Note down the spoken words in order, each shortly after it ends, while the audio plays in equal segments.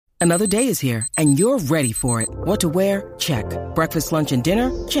Another day is here, and you're ready for it. What to wear? Check. Breakfast, lunch, and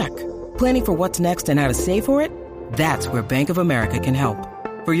dinner? Check. Planning for what's next and how to save for it? That's where Bank of America can help.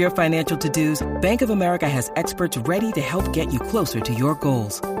 For your financial to-dos, Bank of America has experts ready to help get you closer to your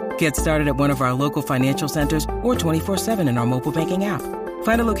goals. Get started at one of our local financial centers or 24/7 in our mobile banking app.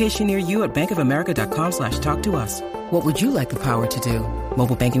 Find a location near you at bankofamerica.com/talktous. What would you like the power to do?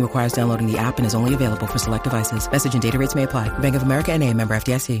 Mobile banking requires downloading the app and is only available for select devices. Message and data rates may apply. Bank of America N.A., member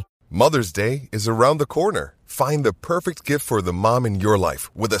FDIC. Mother's Day is around the corner. Find the perfect gift for the mom in your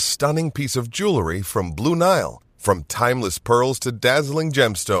life with a stunning piece of jewelry from Blue Nile. From timeless pearls to dazzling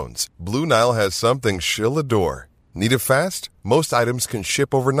gemstones, Blue Nile has something she'll adore. Need it fast? Most items can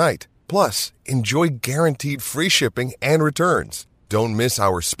ship overnight. Plus, enjoy guaranteed free shipping and returns. Don't miss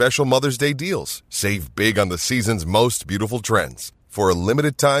our special Mother's Day deals. Save big on the season's most beautiful trends. For a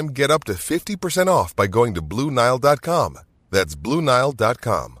limited time, get up to 50% off by going to BlueNile.com. That's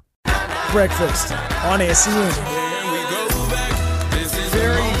BlueNile.com. Breakfast on SEN.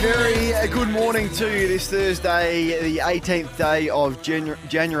 Very good morning to you this Thursday, the 18th day of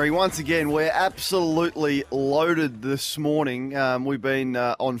January. Once again, we're absolutely loaded this morning. We've been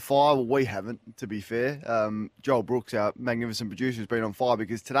on fire. Well, we haven't, to be fair. Joel Brooks, our magnificent producer, has been on fire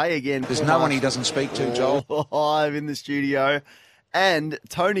because today again... There's no one he doesn't speak to, Joel. Live in the studio. And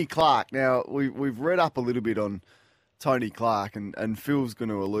Tony Clark. Now, we've read up a little bit on Tony Clark, and Phil's going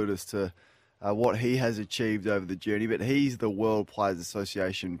to allude us to what he has achieved over the journey, but he's the World Players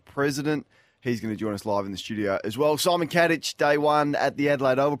Association president. He's going to join us live in the studio as well. Simon Kadich, day one at the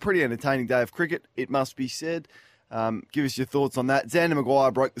Adelaide Oval. Pretty entertaining day of cricket, it must be said. Give us your thoughts on that. Xander Maguire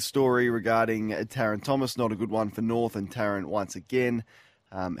broke the story regarding Taron Thomas. Not a good one for North, and Taron once again.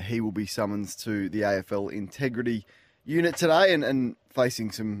 He will be summoned to the AFL Integrity Unit today and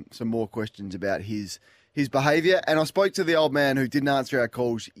facing some more questions about his behaviour. And I spoke to the old man who didn't answer our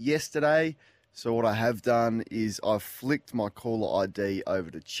calls yesterday. So what I have done is I've flicked my caller ID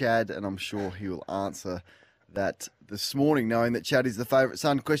over to Chad, and I'm sure he will answer that this morning, knowing that Chad is the favourite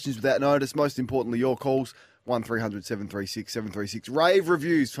son. Questions without notice. Most importantly, your calls, 1300 736 736. Rave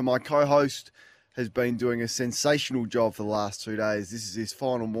reviews for my co-host. Has been doing a sensational job for the last 2 days. This is his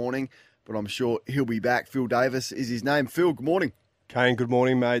final morning, but I'm sure he'll be back. Phil Davis is his name. Phil, good morning. Kane, good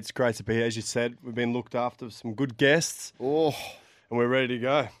morning, mate. It's great to be here. As you said, we've been looked after some good guests, and we're ready to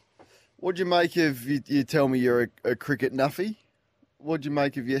go. What'd you make of, you tell me you're a cricket nuffy? What'd you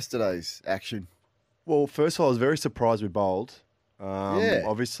make of yesterday's action? Well, first of all, I was very surprised we bowled. Yeah.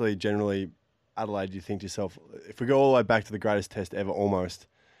 Obviously, generally, Adelaide, you think to yourself, if we go all the way back to the greatest test ever, almost,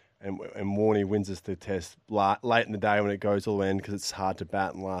 and Warney wins us the test late in the day when it goes all the way in because it's hard to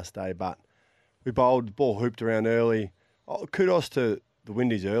bat in the last day, but we bowled, the ball hooped around early. Oh, kudos to the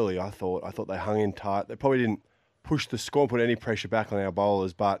Windies early, I thought. I thought they hung in tight. They probably didn't push the score and put any pressure back on our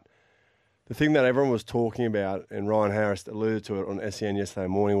bowlers, but the thing that everyone was talking about, and Ryan Harris alluded to it on SEN yesterday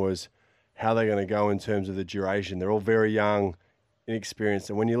morning, was how they're going to go in terms of the duration. They're all very young, inexperienced,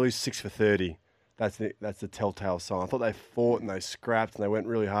 and when you lose 6 for 30, that's the telltale sign. I thought they fought and they scrapped and they went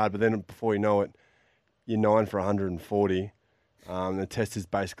really hard, but then before you know it, you're 9 for 140. The test is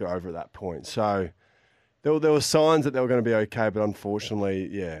basically over at that point. So there were signs that they were going to be okay, but unfortunately,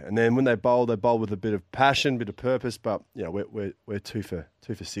 yeah. And then when they bowled with a bit of passion, bit of purpose. But yeah, we're 2 for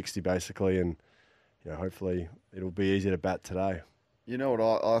 60 basically, and hopefully it'll be easier to bat today. You know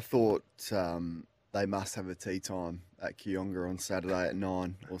what I thought? They must have a tea time at Kionga on Saturday at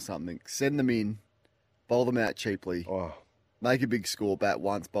 9 or something. Send them in, bowl them out cheaply, make a big score, bat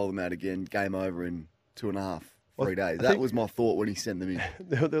once, bowl them out again, game over in 2.5, 3 days. That was my thought when he sent them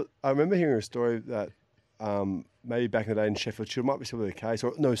in. I remember hearing a story that maybe back in the day in Sheffield Shield, might be still the case,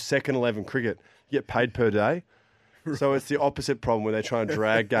 or no, second 11 cricket, you get paid per day. Right. So it's the opposite problem where they're trying to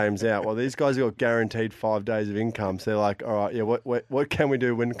drag games out. Well, these guys have got guaranteed 5 days of income, so they're like, all right, yeah, what can we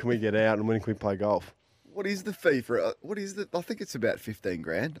do? When can we get out, and when can we play golf? What is the fee for it? What is the? I think it's about 15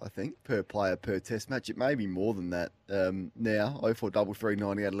 grand. I think per player per test match. It may be more than that now. 0433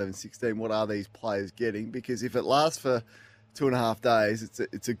 98 11 16. What are these players getting? Because if it lasts for 2.5 days,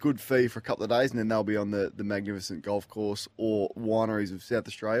 it's a good fee for a couple of days, and then they'll be on the magnificent golf course or wineries of South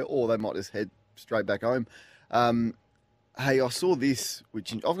Australia, or they might just head straight back home. Hey, I saw this,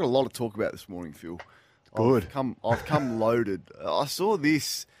 which I've got a lot to talk about this morning, Phil. Good. I've come loaded. I saw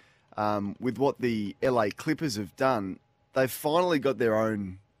this with what the LA Clippers have done. They've finally got their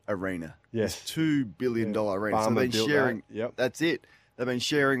own arena. Yes. This $2 billion arena. So they've been sharing. Yep. That's it. They've been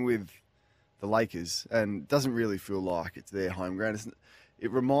sharing with the Lakers, and it doesn't really feel like it's their home ground. It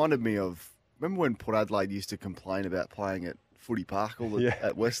reminded me of, remember when Port Adelaide used to complain about playing at Footy Park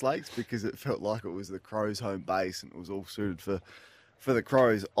at West Lakes because it felt like it was the Crows' home base and it was all suited for for the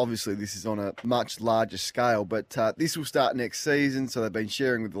Crows. Obviously, this is on a much larger scale, but this will start next season. So they've been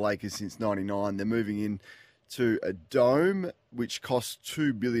sharing with the Lakers since '99. They're moving in to a dome, which costs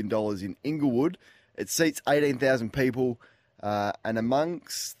 $2 billion in Inglewood. It seats 18,000 people. And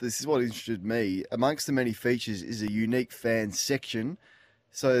this is what interested me, amongst the many features is a unique fan section.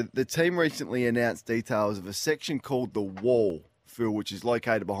 So the team recently announced details of a section called The Wall, Phil, which is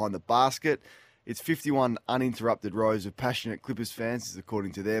located behind the basket. It's 51 uninterrupted rows of passionate Clippers fans, this is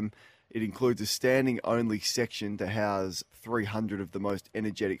according to them. It includes a standing-only section to house 300 of the most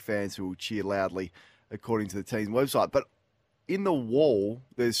energetic fans who will cheer loudly, according to the team's website. But in the wall,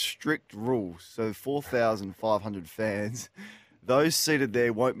 there's strict rules. So 4,500 fans, those seated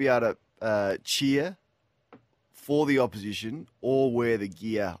there won't be able to cheer for the opposition or wear the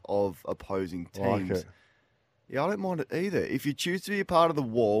gear of opposing teams. Like it. Yeah, I don't mind it either. If you choose to be a part of the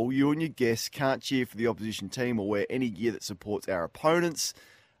wall, you and your guests can't cheer for the opposition team or wear any gear that supports our opponents.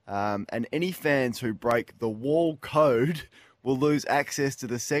 And any fans who break the wall code will lose access to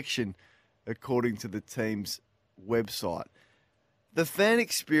the section, according to the team's website. The fan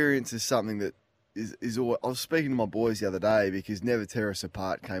experience is something that is always, I was speaking to my boys the other day because Never Tear Us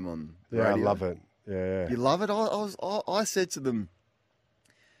Apart came on the radio. I love it. Yeah. You love it? I said to them,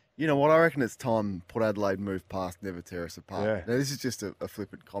 you know what, I reckon it's time Port Adelaide move past Never Tear Us Apart. Yeah. Now, this is just a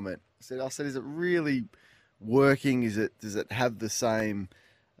flippant comment. I said, is it really working? Does it have the same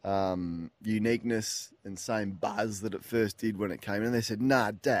uniqueness and same buzz that it first did when it came in? And they said,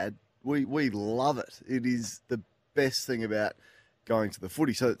 nah, Dad, we love it. It is the best thing about going to the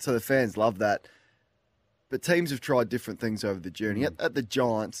footy. So the fans love that. But teams have tried different things over the journey. At the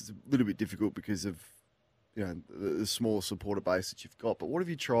Giants, it's a little bit difficult because of the small supporter base that you've got. But what have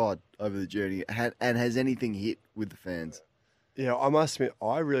you tried over the journey? And has anything hit with the fans? Yeah, I must admit,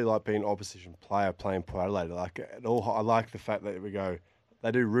 I really like being an opposition player playing Port Adelaide. I like the fact that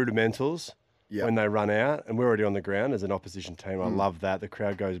they do rudimentals when they run out, and we're already on the ground as an opposition team. I love that. The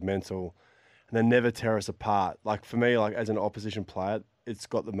crowd goes mental, and they never tear us apart. Like for me, like as an opposition player, it's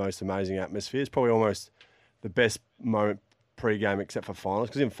got the most amazing atmosphere. It's probably almost the best moment pre-game, except for finals,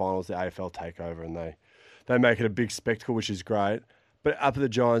 because in finals the AFL take over and they make it a big spectacle, which is great. But up at the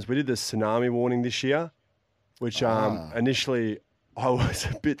Giants, we did the tsunami warning this year, which initially I was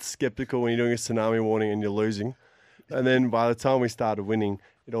a bit sceptical when you're doing a tsunami warning and you're losing. And then by the time we started winning,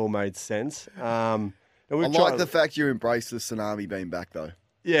 it all made sense. And I like the fact you embraced the tsunami being back, though.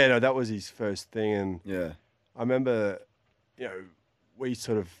 Yeah, no, that was his first thing. And yeah, I remember, we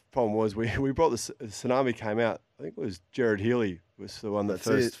problem was we brought the tsunami came out. I think it was Jared Healy was the one that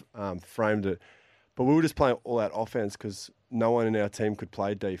first framed it. But we were just playing all out offense because no one in our team could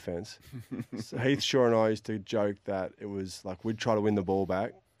play defense. So Heath Shaw and I used to joke that it was like we'd try to win the ball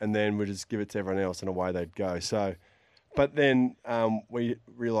back and then we'd just give it to everyone else and away they'd go. So, but then we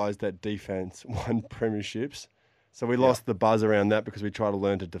realised that defense won premierships. So we lost the buzz around that because we tried to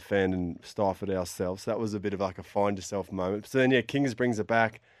learn to defend and stifle it ourselves. So that was a bit of like a find yourself moment. So then, Kings brings it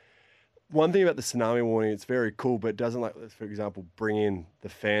back. One thing about the tsunami warning, it's very cool, but it doesn't, for example, bring in the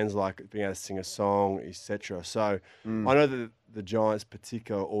fans, like being able to sing a song, etc. So I know that the Giants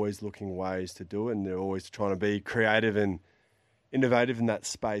particularly are always looking ways to do it, and they're always trying to be creative and innovative in that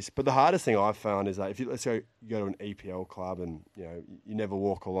space. But the hardest thing I've found is that let's say you go to an EPL club and you never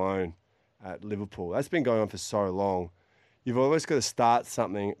walk alone at Liverpool. That's been going on for so long. You've always got to start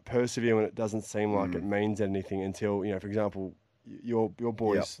something, persevere when it doesn't seem like it means anything until, for example, your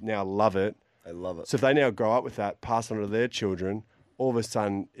boys now love it. They love it. So if they now grow up with that, pass on to their children, all of a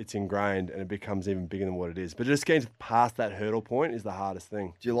sudden it's ingrained and it becomes even bigger than what it is. But just getting past that hurdle point is the hardest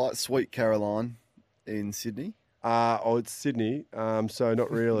thing. Do you like Sweet Caroline in Sydney? It's Sydney, so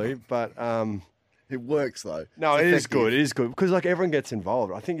not really, but... It works, though. No, it is good. It is good because everyone gets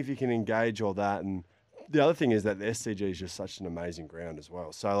involved. I think if you can engage all that, and the other thing is that the SCG is just such an amazing ground as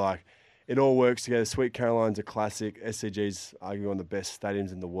well. So it all works together. Sweet Caroline's a classic. SCG's arguably one of the best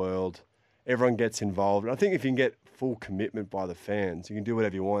stadiums in the world. Everyone gets involved. And I think if you can get full commitment by the fans, you can do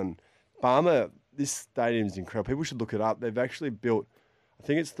whatever you want. Barmer, this stadium is incredible. People should look it up. They've actually built, I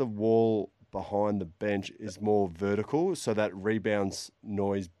think it's the wall behind the bench is more vertical, so that rebounds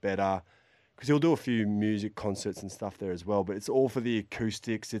noise better. Because he'll do a few music concerts and stuff there as well, but it's all for the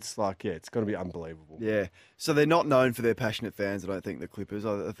acoustics. It's it's going to be unbelievable. Yeah. So they're not known for their passionate fans, I don't think, the Clippers.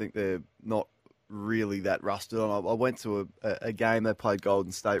 I think they're not really that rusted on. I went to a game, they played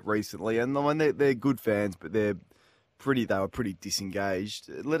Golden State recently, and I mean, they're good fans, but they were pretty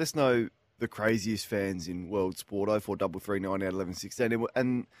disengaged. Let us know the craziest fans in world sport, 0433 9 out 11 16.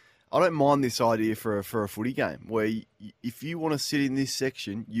 And I don't mind this idea for a footy game where if you want to sit in this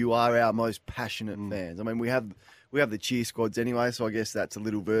section, you are our most passionate fans. I mean, we have we have the cheer squads anyway, so I guess that's a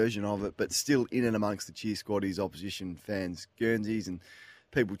little version of it. But still, in and amongst the cheer squad is opposition fans, Guernseys, and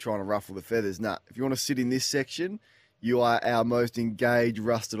people trying to ruffle the feathers. Nah, if you want to sit in this section, you are our most engaged,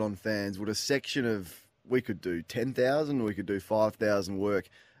 rusted-on fans. Would a section of, we could do 10,000, we could do 5,000 work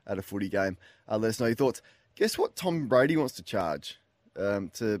at a footy game. Let us know your thoughts. Guess what Tom Brady wants to charge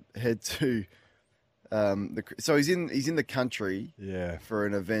to head to... so he's in the country for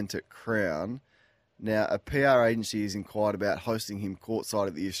an event at Crown. Now, a PR agency has inquired about hosting him courtside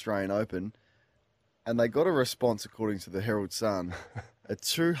at the Australian Open, and they got a response, according to the Herald Sun, a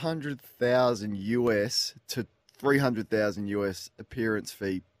 $200,000 to $300,000 appearance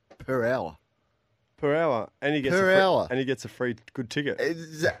fee per hour. Per hour, and he gets and he gets a free good ticket.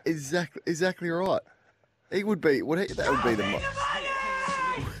 Exactly right. He would be. That would be the.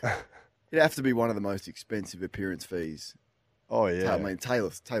 It'd have to be one of the most expensive appearance fees. Oh yeah. I mean,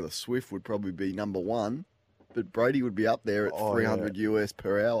 Taylor Swift would probably be number one, but Brady would be up there at $300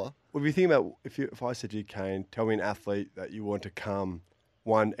 per hour. Well, if you think about if I said to you, Kane, tell me an athlete that you want to come.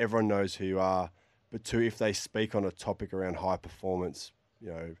 One, everyone knows who you are, but two, if they speak on a topic around high performance,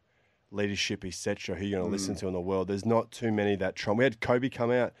 leadership, etc., who you're going to listen to in the world. There's not too many that try. We had Kobe come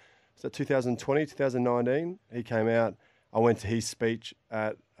out. Was that 2020, 2019? He came out. I went to his speech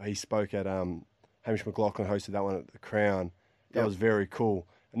he spoke at Hamish McLaughlin hosted that one at the Crown. That was very cool.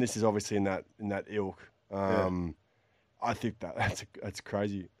 And this is obviously in that ilk. I think that's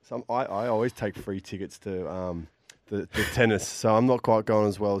crazy. I always take free tickets to the tennis, so I'm not quite going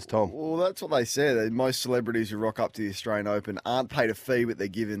as well as Tom. Well, that's what they said. Most celebrities who rock up to the Australian Open aren't paid a fee, but they're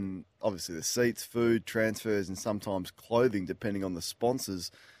given, obviously, the seats, food, transfers, and sometimes clothing, depending on the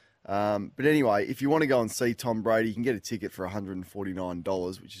sponsors. But anyway, if you want to go and see Tom Brady, you can get a ticket for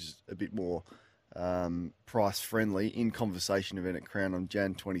 $149, which is a bit more price-friendly, in conversation event at Crown on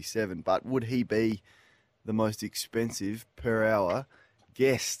Jan 27. But would he be the most expensive per hour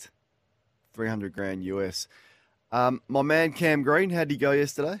guest? $300,000 US. My man Cam Green, how did he go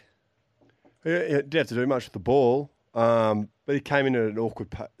yesterday? He didn't have to do much with the ball, but he came in at an awkward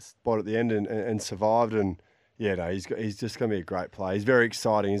spot at the end and survived. And he's just going to be a great player. He's very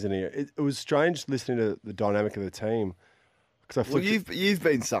exciting, isn't he? It was strange listening to the dynamic of the team. Well, you've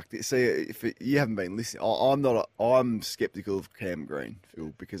been sucked. See, if you haven't been listening, I'm sceptical of Cam Green,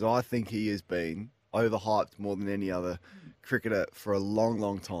 Phil, because I think he has been overhyped more than any other cricketer for a long,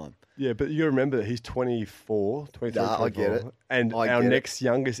 long time. Yeah, but you remember that he's 24. I get it. And our next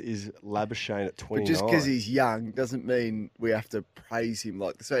youngest is Labuschagne at 29. But just because he's young doesn't mean we have to praise him.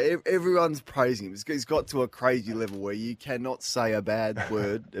 So everyone's praising him. He's got to a crazy level where you cannot say a bad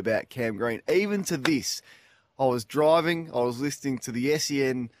word about Cam Green. Even to this, I was driving, I was listening to the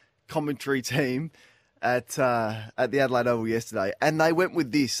SEN commentary team at the Adelaide Oval yesterday, and they went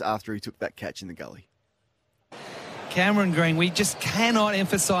with this after he took that catch in the gully. Cameron Green, we just cannot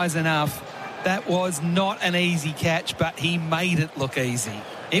emphasise enough, that was not an easy catch, but he made it look easy.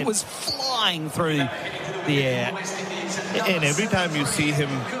 It was flying through the air. And every time you see him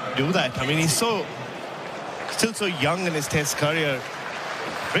do that, I mean, he's still so young in his test career.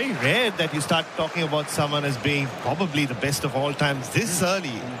 Very rare that you start talking about someone as being probably the best of all times this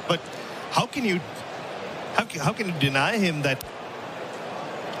early. But how can you deny him that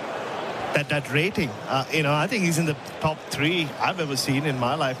rating? I think he's in the top 3 I've ever seen in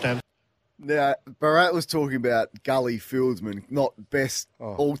my lifetime. Now, Barat was talking about gully fieldsmen, not best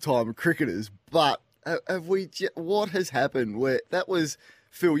all-time cricketers, but what has happened where that was,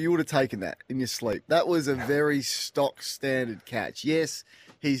 Phil, you would have taken that in your sleep. That was a very stock standard catch. Yes,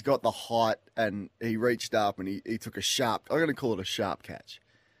 he's got the height and he reached up and he took a sharp, I'm going to call it a sharp catch.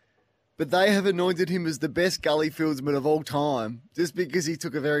 But they have anointed him as the best gully fieldsman of all time just because he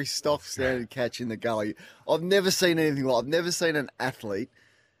took a very stock standard catch in the gully. I've never seen anything like. I've never seen an athlete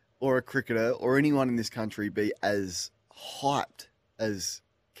or a cricketer or anyone in this country be as hyped as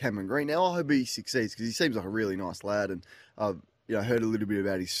Cameron Green. Now I hope he succeeds because he seems like a really nice lad, and I've heard a little bit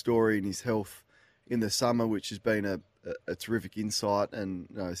about his story and his health in the summer, which has been a terrific insight, and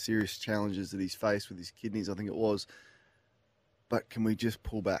serious challenges that he's faced with his kidneys, I think it was. But can we just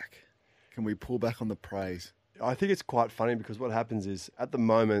pull back? Can we pull back on the praise? I think it's quite funny because what happens is at the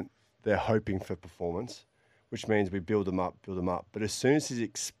moment they're hoping for performance, which means we build them up. But as soon as he's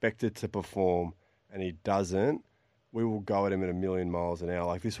expected to perform and he doesn't, we will go at him at 1,000,000 miles an hour.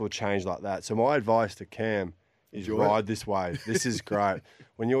 Like, this will change like that. So my advice to Cam is ride this wave. This is great.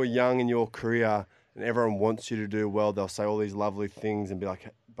 When you're young in your career and everyone wants you to do well, they'll say all these lovely things and be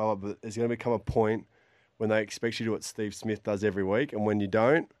like, blah, blah, but there's going to become a point when they expect you to do what Steve Smith does every week, and when you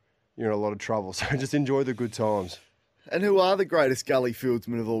don't, you're in a lot of trouble. So just enjoy the good times. And who are the greatest gully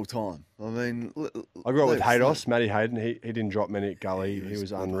fieldsmen of all time? I mean, I grew up with Haydos, Matty Hayden. He didn't drop many at gully. He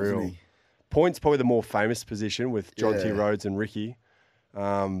was good, unreal. wasn't he? Point's probably the more famous position with John T. Yeah. Rhodes and Ricky.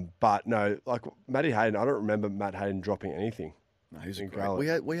 But no, like Matty Hayden, I don't remember Matt Hayden dropping anything. No, he was in great.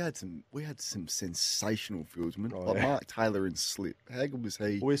 gully. We had some sensational fieldsmen. Oh, like yeah. Mark Taylor in slip. How good was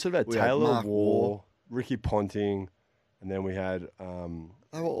he? We sort of had We had Taylor, Mark War, Ricky Ponting, and then we had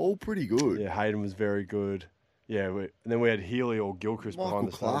They were all pretty good. yeah, Hayden was very good. Yeah, and then we had Healy or Gilchrist Michael behind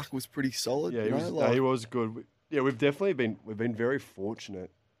the Clark stumps. was pretty solid. Yeah, you he know, was. He was good. We've definitely been very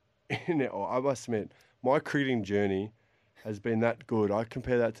fortunate in it. I must admit, my cricketing journey has been that good. I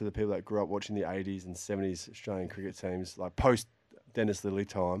compare that to the people that grew up watching the 80s and 70s Australian cricket teams, like post Dennis Lilly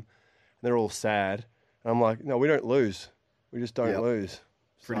time, and they're all sad. And I'm like, no, we don't lose. We just don't Yep. lose.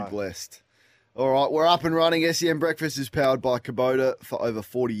 Pretty So- blessed. All right, we're up and running. SEM Breakfast is powered by Kubota. For over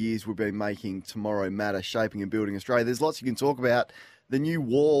 40 years, we've been making tomorrow matter, shaping and building Australia. There's lots you can talk about. The new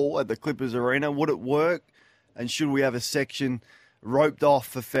wall at the Clippers Arena, would it work? And should we have a section roped off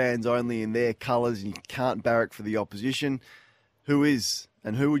for fans only in their colours and you can't barrack for the opposition? Who is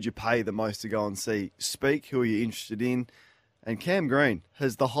and who would you pay the most to go and see speak? Who are you interested in? And Cam Green,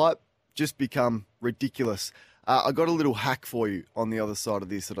 has the hype just become ridiculous? I got a little hack for you on the other side of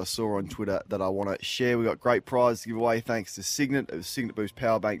this that I saw on Twitter that I want to share. We got great prize to give away thanks to Signet. It was Signet Boost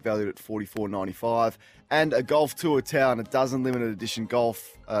Power Bank valued at $44.95 and a golf tour towel and a dozen limited edition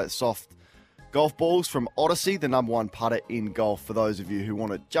soft golf balls from Odyssey, the #1 putter in golf for those of you who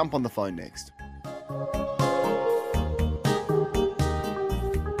want to jump on the phone next.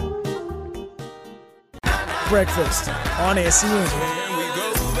 Breakfast on SEN.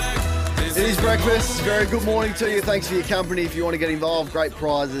 It is breakfast. Very good morning to you. Thanks for your company. If you want to get involved, great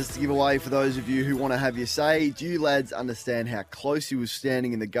prizes to give away for those of you who want to have your say. Do you lads understand how close he was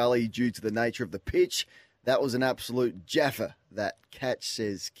standing in the gully due to the nature of the pitch? That was an absolute jaffa, that catch,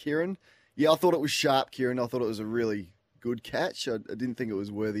 says Kieran. Yeah, I thought it was sharp, Kieran. I thought it was a really good catch. I didn't think it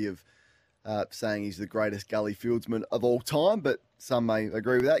was worthy of saying he's the greatest gully fieldsman of all time, but some may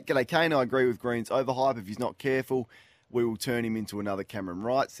agree with that. G'day, Kane. I agree with Green's overhype. If he's not careful, we will turn him into another Cameron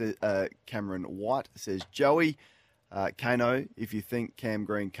White, says Joey. Kano, if you think Cam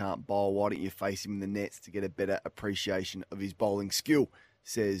Green can't bowl, why don't you face him in the nets to get a better appreciation of his bowling skill,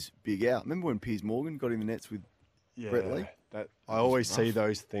 says Big Al. Remember when Piers Morgan got in the nets with Brett Lee? I always see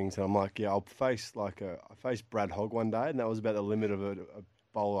those things, and I'm like, yeah, I faced Brad Hogg one day, and that was about the limit of a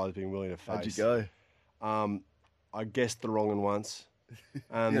bowler I was being willing to face. How'd you go? I guessed the wrong one once.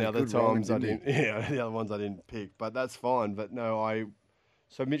 And You the had a other good run, times I didn't didn't. Yeah, the other ones I didn't pick, but that's fine. But no,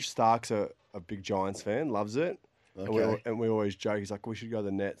 So Mitch Stark's a big Giants fan, loves it, Okay. and we always joke. He's like, we should go to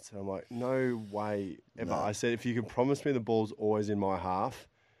the nets. And I'm like, no way ever. No. I said, if you can promise me the ball's always in my half,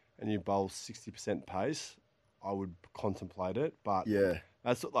 and you bowl 60% pace, I would contemplate it. But Yeah.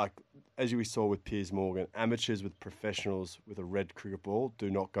 that's like, as we saw with Piers Morgan, amateurs with professionals with a red cricket ball do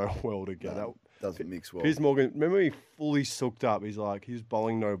not go well together. No, doesn't mix well. Piers Morgan, remember he fully soaked up. He's like, he was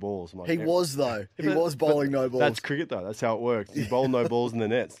bowling no balls. I'm like, He was, though. He was bowling no balls. That's cricket, though. That's how it works. You bowl no balls in the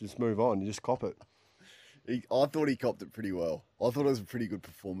nets. Just move on. You just cop it. I thought he copped it pretty well. I thought it was a pretty good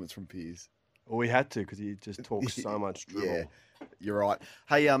performance from Piers. Well, we had to because he just talks so much dribble. Yeah, you're right.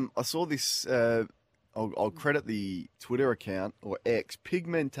 Hey, I saw this. I'll credit the Twitter account, or X, Pig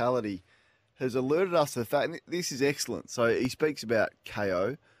Mentality, has alerted us to the fact, and this is excellent. So he speaks about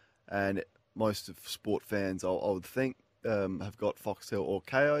KO, and most of sport fans, I would think, have got Foxtel or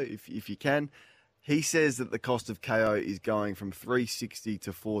KO, if you can. He says that the cost of KO is going from $360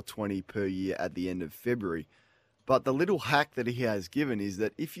 to $420 per year at the end of February. But the little hack that he has given is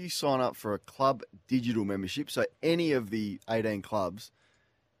that if you sign up for a club digital membership, so any of the 18 clubs,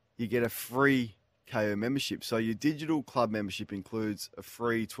 you get a free KO membership. So your digital club membership includes a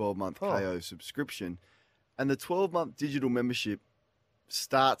free 12-month KO subscription. And the 12-month digital membership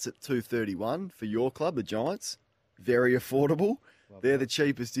starts at $231 for your club, the Giants. Very affordable. They're the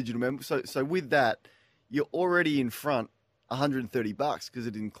cheapest digital member. So with that, you're already in front $130 because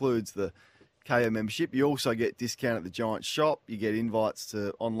it includes the KO membership. You also get discount at the Giants shop. You get invites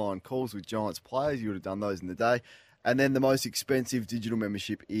to online calls with Giants players. You would have done those in the day. And then the most expensive digital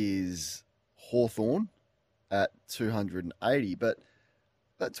membership is Hawthorn at $280. But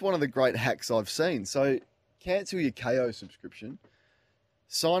that's one of the great hacks I've seen. So cancel your KO subscription,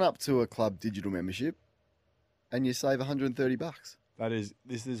 sign up to a club digital membership, and you save $130.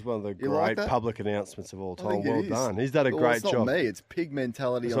 This is one of the You like great that? public announcements of all I time. think it Well is. done. He's done a Well, great it's not job. me. It's Pig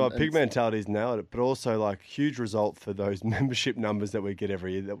Mentality. So on, Pig and- Mentality's nailed it, but also like huge result for those membership numbers that we get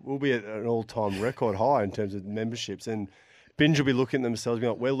every year. That will be at an all-time record high in terms of memberships. And Binge will be looking at themselves,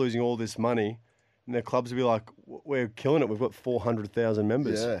 being like, we're losing all this money. and their clubs will be like, we're killing it. We've got 400,000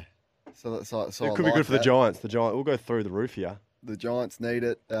 members. Yeah. So it could be good for the Giants. The Giants will go through the roof here. The Giants need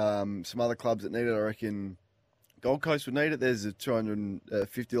it. Some other clubs that need it, I reckon Gold Coast would need it. There's a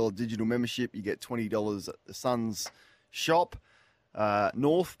 $250 digital membership. You get $20 at the Suns shop.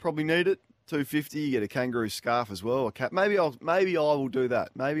 North probably need it. $250. You get a kangaroo scarf as well. A cap. Maybe I will do that.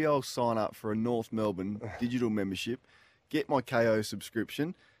 Maybe I'll sign up for a North Melbourne digital membership. Get my KO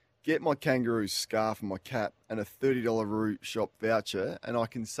subscription. Get my kangaroo scarf and my cap and a $30 Root shop voucher, and I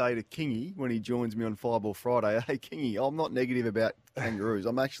can say to Kingy when he joins me on Fireball Friday, hey, Kingy, I'm not negative about kangaroos.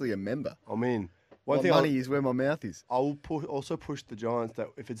 I'm actually a member. I'm in. Money is where my mouth is. I'll also push the Giants that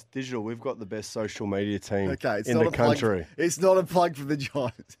if it's digital, we've got the best social media team it's in not the country. It's not a plug for the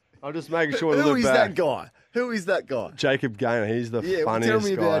Giants. I'm just making sure. Who is that guy? Who is that guy? Jacob Gaynor. He's the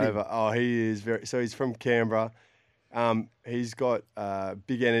funniest guy ever. Oh, he is very. So he's from Canberra. He's got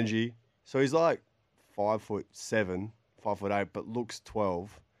big energy. So he's like 5'7", 5'8", but looks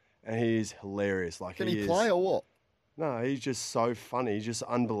 12, and he is hilarious. Like, can he play or what? No, he's just so funny. He's just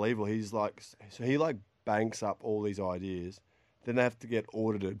unbelievable. He's like, so he like banks up all these ideas. Then they have to get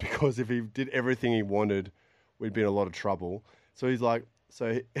audited because if he did everything he wanted, we'd be in a lot of trouble. So he's like,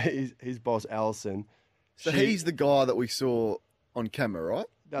 his boss Alison. He's the guy that we saw on camera, right?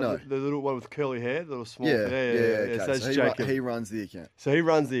 No. The little one with curly hair, the little small. Yeah. Okay. So that's Jacob. He runs the account. So he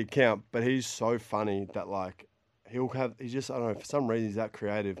runs the account, but he's so funny that like he's just, I don't know, for some reason he's that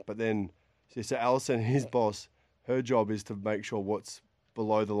creative. But then so Alison, his boss, her job is to make sure what's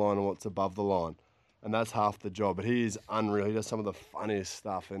below the line and what's above the line, and that's half the job. But he is unreal. He does some of the funniest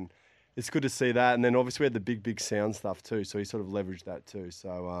stuff, and it's good to see that. And then obviously we had the big sound stuff too, so he sort of leveraged that too.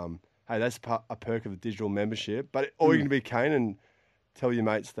 So hey, that's a perk of the digital membership. But or you can be Kane and tell your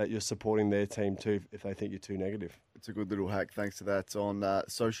mates that you're supporting their team too if they think you're too negative. It's a good little hack. Thanks to that on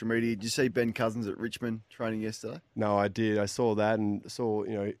social media. Did you see Ben Cousins at Richmond training yesterday? No, I did. I saw that and saw,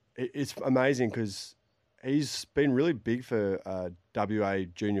 it's amazing because he's been really big for WA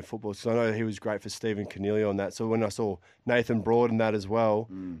junior football. So I know he was great for Stephen Cornelio on that. So when I saw Nathan Broad in that as well,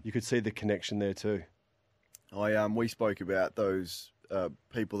 you could see the connection there too. We spoke about those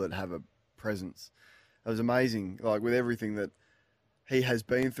people that have a presence. It was amazing, like with everything that he has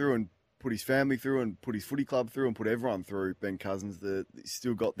been through and put his family through and put his footy club through and put everyone through. Ben Cousins, he's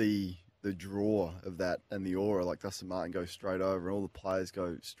still got the draw of that and the aura. Like Dustin Martin goes straight over and all the players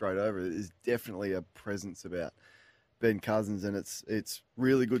go straight over. There's definitely a presence about Ben Cousins, and it's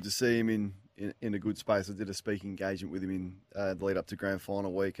really good to see him in a good space. I did a speaking engagement with him in the lead up to grand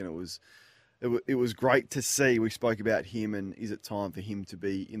final week, and it was great to see. We spoke about him and is it time for him to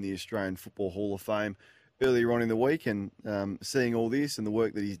be in the Australian Football Hall of Fame earlier on in the week, and seeing all this and the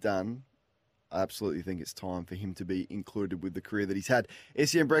work that he's done, I absolutely think it's time for him to be included with the career that he's had.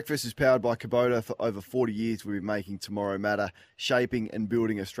 SEN Breakfast is powered by Kubota. For over 40 years, we've been making tomorrow matter, shaping and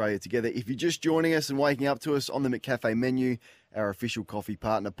building Australia together. If you're just joining us and waking up to us on the McCafe menu, our official coffee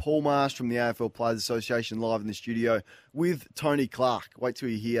partner, Paul Marsh from the AFL Players Association, live in the studio with Tony Clark. Wait till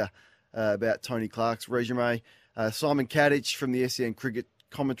you hear about Tony Clark's resume. Simon Kadich from the SEN Cricket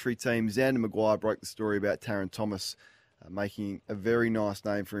commentary team, Xander Maguire, broke the story about Taron Thomas making a very nice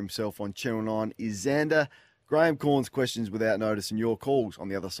name for himself on Channel 9. Is Xander? Graham Corns questions without notice and your calls on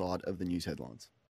the other side of the news headlines.